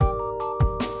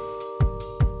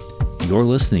You're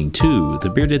listening to the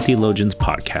Bearded Theologians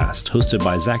podcast, hosted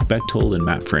by Zach Bechtold and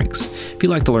Matt Franks. If you'd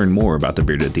like to learn more about the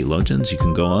Bearded Theologians, you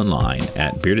can go online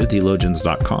at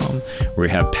beardedtheologians.com, where we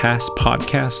have past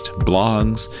podcasts,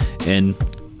 blogs, and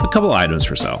a couple items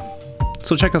for sale.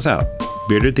 So check us out,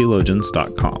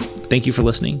 beardedtheologians.com. Thank you for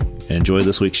listening, and enjoy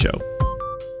this week's show.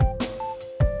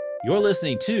 You're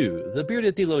listening to the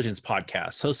Bearded Theologians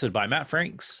podcast, hosted by Matt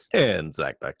Franks and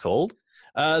Zach Bechtold.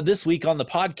 This week on the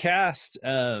podcast,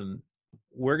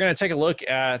 we're going to take a look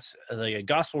at the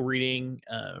gospel reading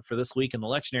for this week in the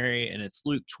lectionary, and it's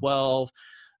Luke 12,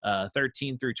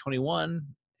 13 through 21.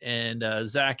 And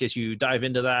Zach, as you dive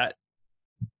into that,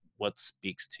 what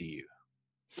speaks to you?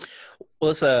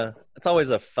 Well, it's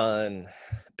always a fun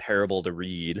parable to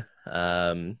read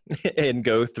and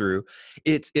go through.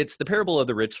 It's the parable of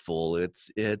the rich fool.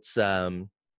 It's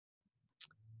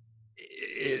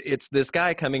this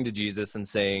guy coming to Jesus and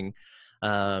saying,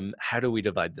 how do we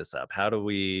divide this up? How do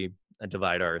we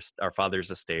divide our father's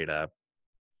estate up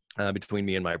between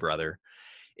me and my brother?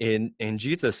 And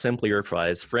Jesus simply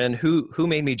replies, friend, who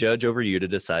made me judge over you to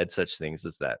decide such things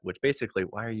as that? Which basically,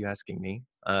 why are you asking me?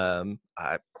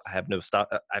 I have no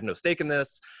stake in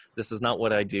this. This is not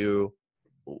what I do.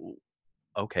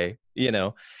 Okay,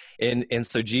 and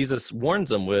so Jesus warns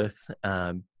them with,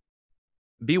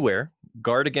 beware,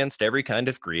 guard against every kind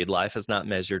of greed. Life is not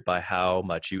measured by how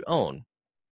much you own.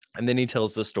 And then he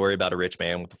tells the story about a rich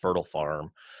man with a fertile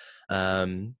farm.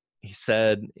 He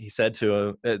said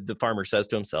to the farmer says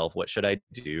to himself, what should I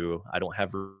do? I don't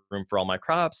have room for all my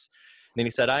crops. And then he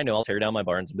said, I know, I'll tear down my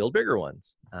barns and build bigger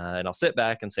ones. And I'll sit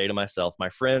back and say to myself, my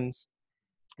friends,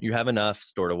 you have enough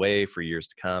stored away for years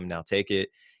to come. Now take it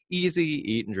easy,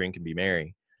 eat and drink and be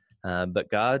merry.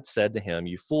 But God said to him,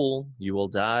 you fool, you will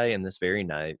die in this very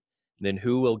night. Then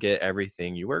who will get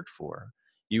everything you worked for?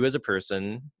 You as a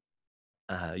person,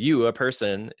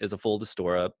 is a fool to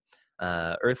store up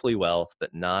earthly wealth,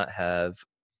 but not have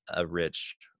a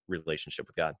rich relationship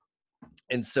with God.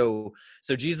 And so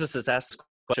Jesus has asked the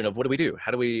question of what do we do?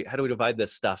 How do we divide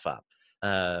this stuff up?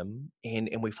 And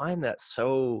we find that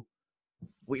still.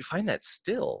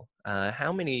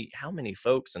 How many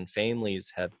folks and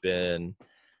families have been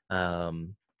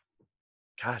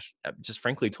just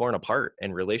frankly torn apart,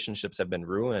 and relationships have been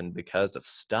ruined because of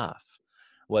stuff,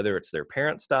 whether it's their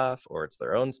parent stuff or it's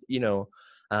their own,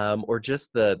 or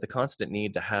just the constant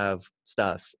need to have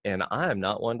stuff. And I'm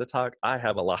not one to talk. I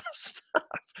have a lot of stuff.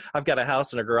 I've got a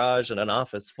house and a garage and an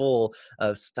office full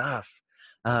of stuff.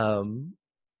 And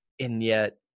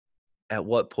yet, at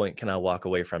what point can I walk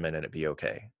away from it and it be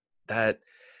okay?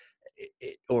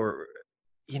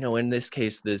 In this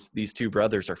case, these two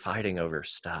brothers are fighting over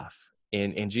stuff.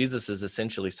 And Jesus is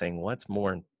essentially saying, what's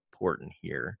more important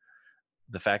here?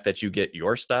 The fact that you get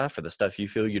your stuff or the stuff you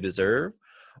feel you deserve,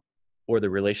 or the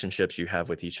relationships you have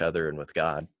with each other and with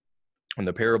God? And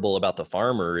the parable about the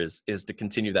farmer is to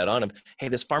continue that on. Hey,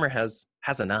 this farmer has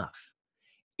enough.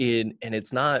 And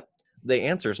it's not, the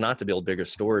answer is not to build bigger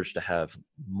storage to have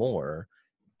more.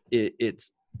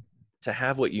 It's to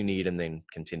have what you need and then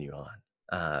continue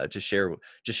on. To share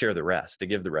the rest, to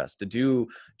give the rest, to do.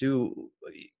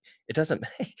 It doesn't.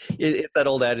 It's that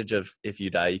old adage of if you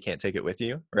die, you can't take it with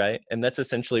you, right? And that's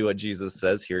essentially what Jesus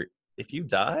says here. If you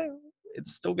die,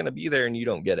 it's still going to be there, and you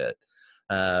don't get it.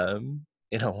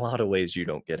 In a lot of ways, you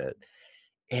don't get it.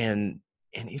 And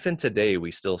even today,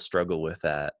 we still struggle with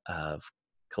that of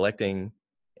collecting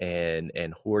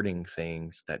and hoarding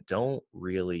things that don't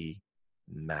really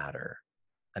matter,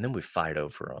 and then we fight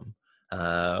over them.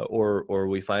 Or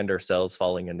we find ourselves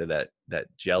falling into that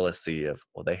jealousy of,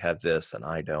 well, they have this and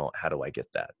I don't. How do I get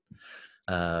that?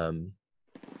 And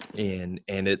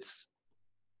it's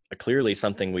clearly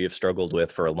something we have struggled with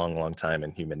for a long, long time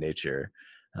in human nature,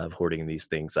 of hoarding these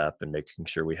things up and making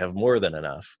sure we have more than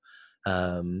enough.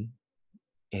 And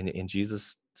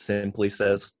Jesus simply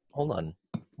says, hold on,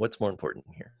 what's more important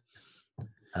here?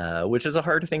 Which is a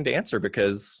hard thing to answer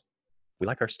because we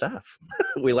like our stuff.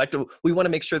 we want to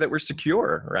make sure that we're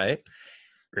secure, right?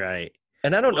 Right.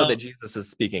 And I don't know that Jesus is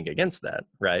speaking against that,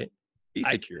 right? Be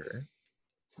secure.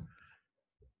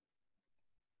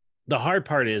 The hard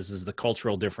part is the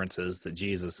cultural differences that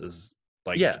Jesus is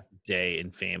day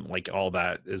and fame, like all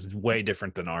that is way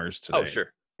different than ours today. Oh,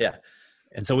 sure. Yeah.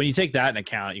 And so when you take that into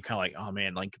account, you kind of like, oh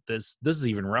man, like this is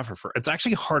even rougher it's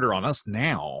actually harder on us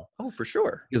now. Oh, for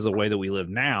sure. Because the way that we live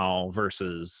now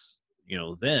versus,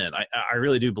 then. I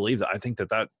really do believe that. I think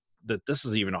that this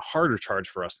is even a harder charge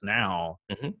for us now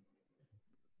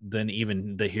than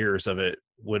even the hearers of it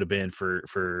would have been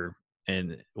for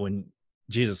and when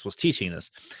Jesus was teaching this.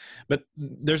 But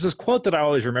there's this quote that I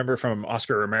always remember from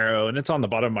Oscar Romero, and it's on the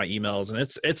bottom of my emails, and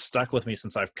it's stuck with me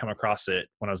since I've come across it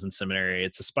when I was in seminary.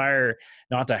 It's aspire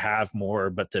not to have more,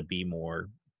 but to be more.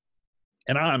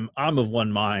 And I'm of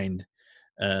one mind,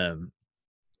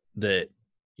 that,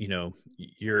 you know,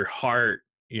 your heart,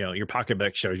 you know, your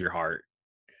pocketbook shows your heart.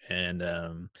 And,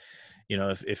 you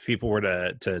know, if people were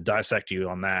to dissect you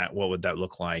on that, what would that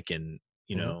look like? And,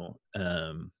 you know,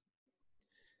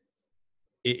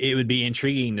 it would be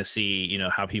intriguing to see, you know,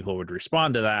 how people would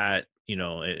respond to that, you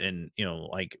know, and, you know,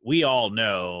 like we all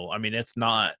know, I mean, it's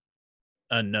not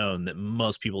unknown that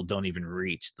most people don't even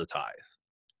reach the tithe.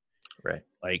 Right.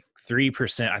 Like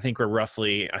 3%, I think we're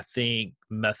roughly, I think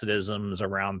Methodism is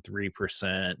around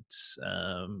 3%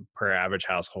 per average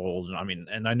household. I mean,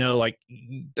 and I know like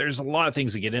there's a lot of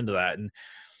things that get into that.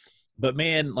 But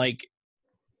man, like,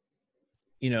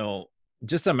 you know,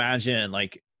 just imagine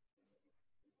like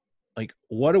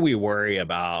what do we worry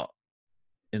about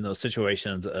in those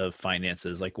situations of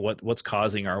finances? Like what's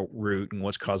causing our root and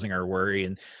what's causing our worry?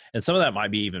 And some of that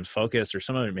might be even focused, or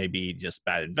some of it may be just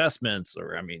bad investments,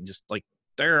 or, I mean, just like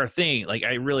there are things like,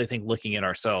 I really think looking at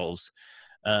ourselves,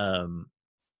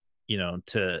 you know,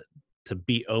 to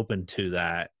be open to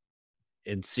that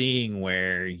and seeing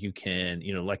where you can,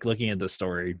 you know, like looking at the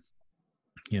story,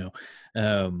 you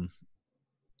know,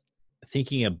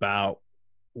 thinking about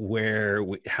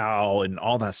how and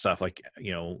all that stuff, like,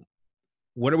 you know,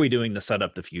 what are we doing to set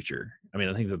up the future? I mean,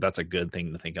 I think that's a good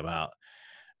thing to think about,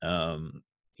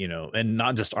 you know, and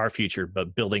not just our future,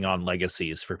 but building on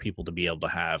legacies for people to be able to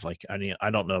have. Like, I mean, I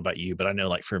don't know about you, but I know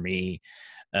like for me,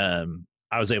 I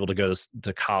was able to go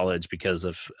to college because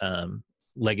of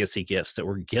legacy gifts that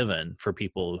were given for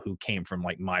people who came from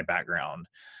like my background,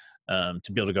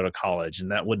 to be able to go to college.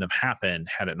 And that wouldn't have happened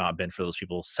had it not been for those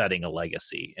people setting a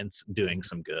legacy and doing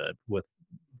some good with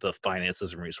the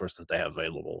finances and resources that they have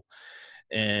available.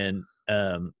 And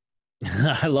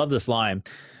I love this line.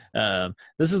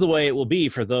 This is the way it will be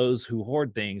for those who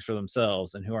hoard things for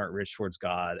themselves and who aren't rich towards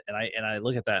God. And I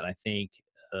look at that and I think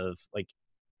of like,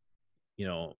 you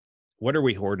know, what are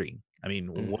we hoarding? I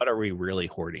mean, what are we really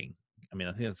hoarding? I mean,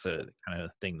 I think that's a kind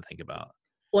of thing to think about.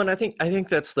 Well, and I think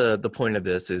that's the point of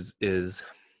this is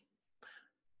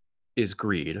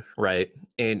greed, right?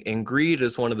 And greed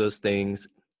is one of those things.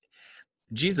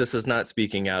 Jesus is not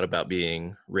speaking out about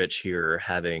being rich here, or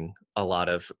having a lot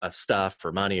of stuff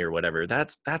or money or whatever.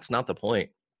 That's not the point.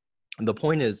 The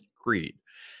point is greed.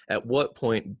 At what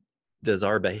point does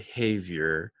our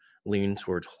behavior lean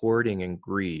towards hoarding and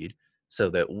greed so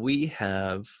that we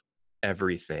have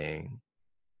everything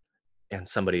and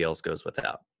somebody else goes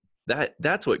without?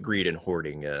 That's what greed and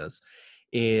hoarding is.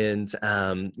 And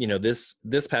you know, this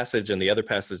passage and the other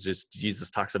passages Jesus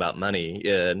talks about money,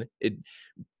 and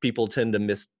people tend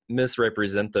to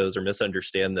misrepresent those or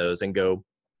misunderstand those and go,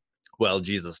 well,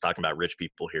 Jesus is talking about rich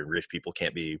people here. Rich people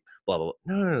can't be blah blah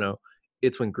blah. No.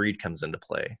 It's when greed comes into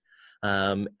play.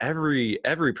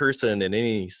 Every person in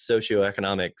any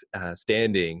socioeconomic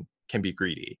standing can be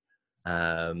greedy,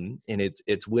 and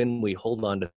it's when we hold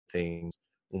on to things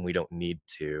when we don't need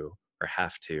to or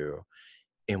have to,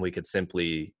 and we could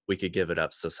give it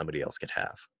up so somebody else could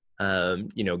have.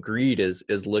 You know, greed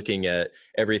is looking at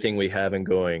everything we have and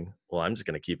going, well, I'm just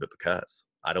going to keep it because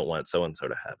I don't want so-and-so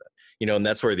to have it. You know, and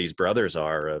that's where these brothers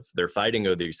are, they're fighting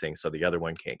over these things so the other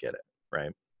one can't get it,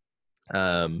 right?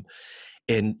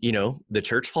 And, you know, the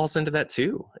church falls into that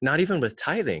too, not even with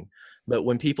tithing, but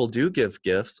when people do give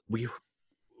gifts,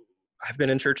 I've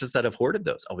been in churches that have hoarded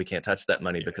those. Oh, we can't touch that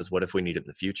money because what if we need it in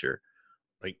the future?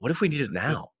 Like, what if we need it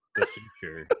now? The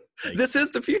future. Like, this is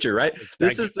the future, right?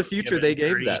 This is the future they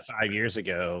gave that 5 years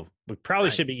ago. We probably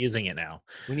should be using it now.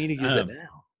 We need to use it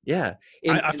now. Yeah.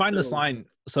 I find this line.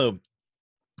 So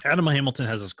Adam Hamilton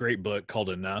has this great book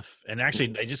called Enough. And actually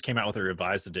they just came out with a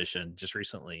revised edition just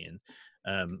recently.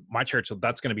 And my church,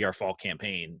 that's going to be our fall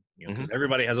campaign, you know, because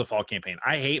everybody has a fall campaign.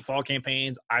 I hate fall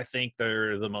campaigns. I think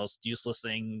they're the most useless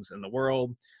things in the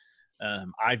world.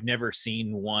 I've never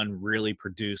seen one really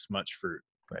produce much fruit.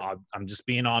 Right. I'm just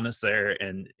being honest there.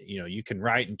 And, you know, you can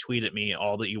write and tweet at me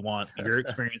all that you want, your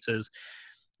experiences.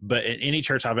 But in any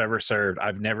church I've ever served,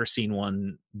 I've never seen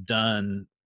one done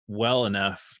well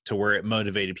enough to where it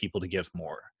motivated people to give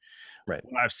more. Right.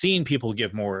 What I've seen people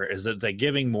give more is that they're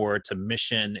giving more to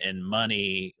mission and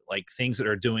money, like things that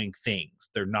are doing things.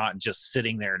 They're not just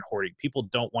sitting there and hoarding. People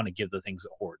don't want to give the things that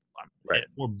hoard. Right.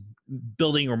 Or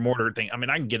building or mortar thing. I mean,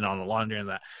 I can get on the laundry and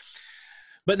that.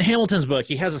 But in Hamilton's book,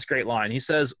 he has this great line. He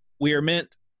says, we are meant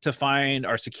to find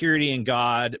our security in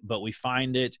God, but we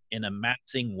find it in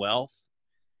amassing wealth.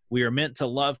 We are meant to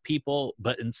love people,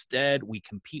 but instead we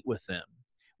compete with them.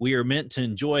 We are meant to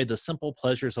enjoy the simple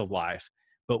pleasures of life,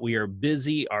 but we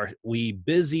busy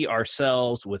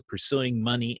ourselves with pursuing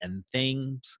money and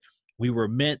things. We were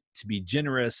meant to be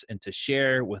generous and to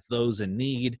share with those in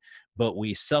need, but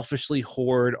we selfishly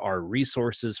hoard our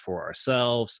resources for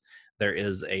ourselves. There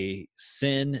is a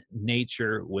sin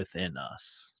nature within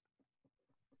us.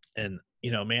 And,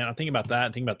 man, I'm thinking about that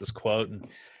and thinking about this quote. And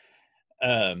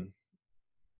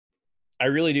I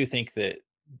really do think that,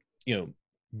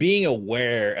 being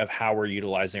aware of how we're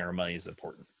utilizing our money is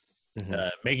important. Mm-hmm.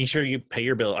 Making sure you pay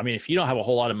your bill. I mean, if you don't have a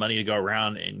whole lot of money to go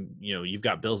around and, you've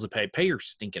got bills to pay your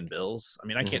stinking bills. I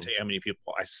mean, I can't tell you how many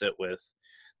people I sit with,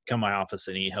 come to my office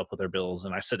and need help with their bills.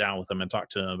 And I sit down with them and talk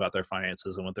to them about their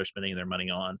finances and what they're spending their money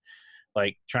on.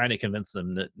 Like trying to convince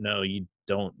them that, no, you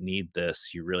don't need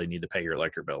this. You really need to pay your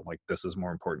electric bill. Like this is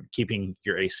more important. Keeping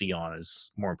your AC on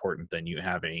is more important than you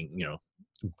having,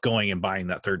 going and buying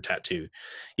that third tattoo.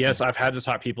 Yes, I've had to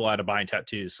talk people out of buying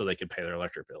tattoos so they could pay their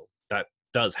electric bill. That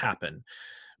does happen.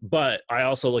 But I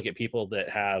also look at people that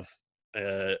have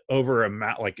over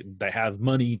amount, like they have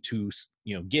money to,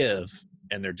 give,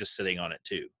 and they're just sitting on it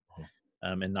too.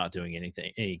 And not doing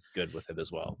any good with it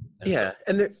as well. And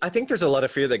and I think there's a lot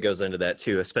of fear that goes into that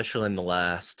too, especially in the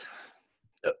last,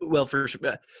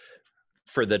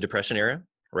 for the Depression era,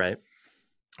 right?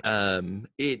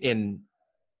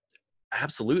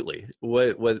 Absolutely,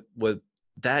 what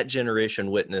that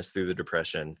generation witnessed through the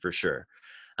Depression, for sure,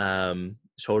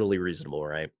 totally reasonable,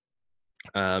 right?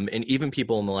 And even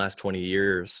people in the last 20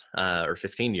 years or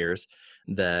 15 years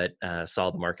that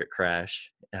saw the market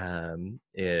crash in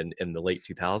the late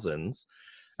 2000s,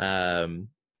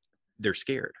 they're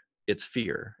scared. It's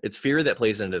fear. It's fear that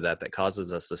plays into that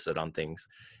causes us to sit on things.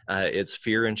 It's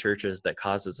fear in churches that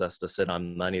causes us to sit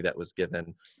on money that was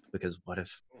given, because what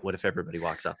if everybody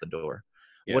walks out the door?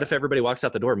 Yeah. What if everybody walks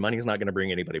out the door? Money's not going to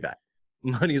bring anybody back.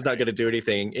 Money's not going to do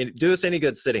anything, do us any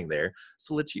good sitting there.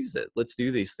 So let's use it. Let's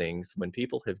do these things. When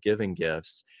people have given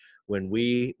gifts, when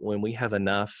we have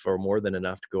enough or more than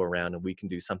enough to go around, and we can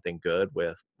do something good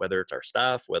with, whether it's our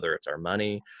stuff, whether it's our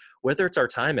money, whether it's our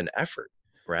time and effort,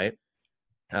 right?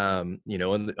 And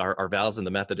our vows in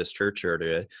the Methodist Church are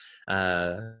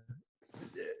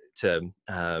to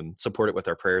support it with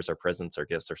our prayers, our presence, our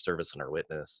gifts, our service, and our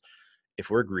witness. If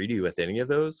we're greedy with any of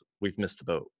those, we've missed the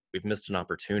boat. We've missed an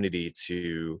opportunity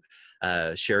to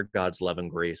share God's love and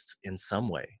grace in some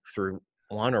way through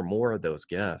one or more of those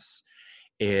gifts.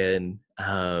 And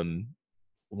when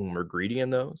we're greedy in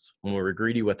those, when we're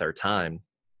greedy with our time,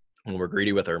 when we're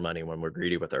greedy with our money, when we're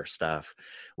greedy with our stuff,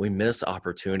 we miss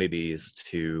opportunities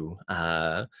to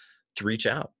reach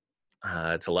out,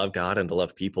 to love God and to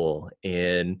love people.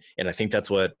 And I think that's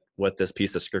what this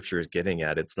piece of scripture is getting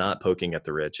at. It's not poking at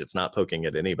the rich. It's not poking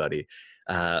at anybody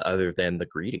other than the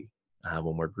greedy.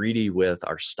 When we're greedy with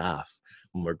our stuff,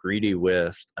 when we're greedy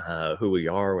with who we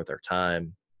are, with our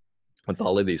time, with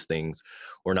all of these things,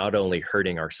 we're not only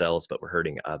hurting ourselves, but we're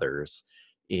hurting others.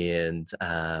 And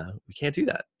we can't do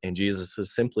that. And Jesus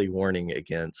is simply warning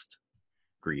against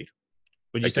greed.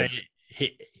 Would you say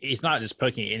he's not just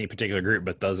poking at any particular group,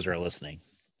 but those that are listening?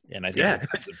 And I think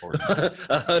that's important.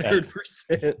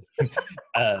 100%.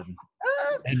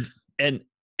 And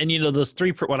those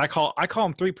what I call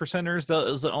them 3%ers,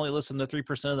 those that only listen to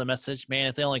 3% of the message, man,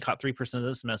 if they only caught 3% of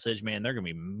this message, man, they're going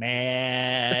to be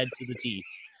mad to the teeth.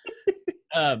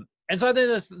 And so I think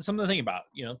that's something to think about,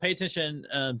 pay attention,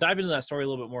 dive into that story a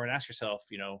little bit more and ask yourself,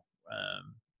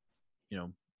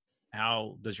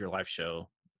 how does your life show,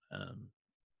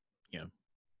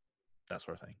 that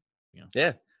sort of thing.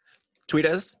 Yeah. Tweet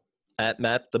us at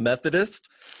Matt the Methodist,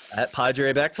 at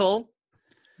Padre Bechtold,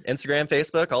 Instagram,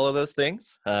 Facebook, all of those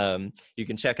things. You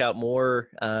can check out more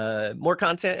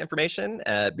content information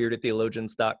at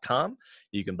beardedtheologians.com.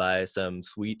 You can buy some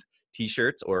sweet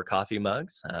t-shirts or coffee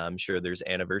mugs. I'm sure there's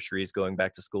anniversaries going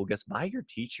back to school. Guess, buy your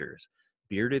teachers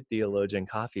Bearded Theologian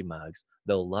coffee mugs.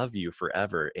 They'll love you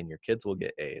forever, and your kids will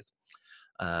get A's.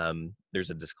 There's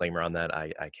a disclaimer on that.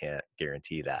 I can't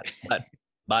guarantee that, but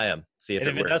buy them. See if and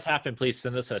it if works. It does happen, please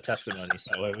send us a testimony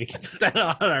so that we can put that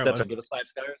on our That's right, give us 5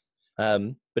 stars.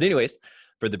 But anyways,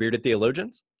 for the Bearded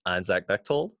Theologians, I'm Zach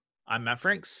Bechtold. I'm Matt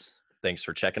Franks. Thanks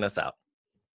for checking us out.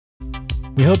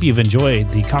 We hope you've enjoyed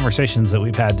the conversations that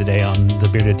we've had today on the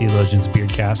Bearded Theologians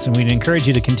Beardcast, and we'd encourage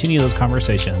you to continue those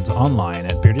conversations online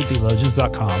at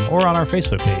beardedtheologians.com or on our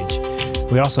Facebook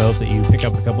page. We also hope that you pick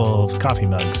up a couple of coffee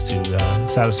mugs to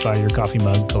satisfy your coffee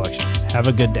mug collection. Have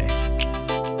a good day.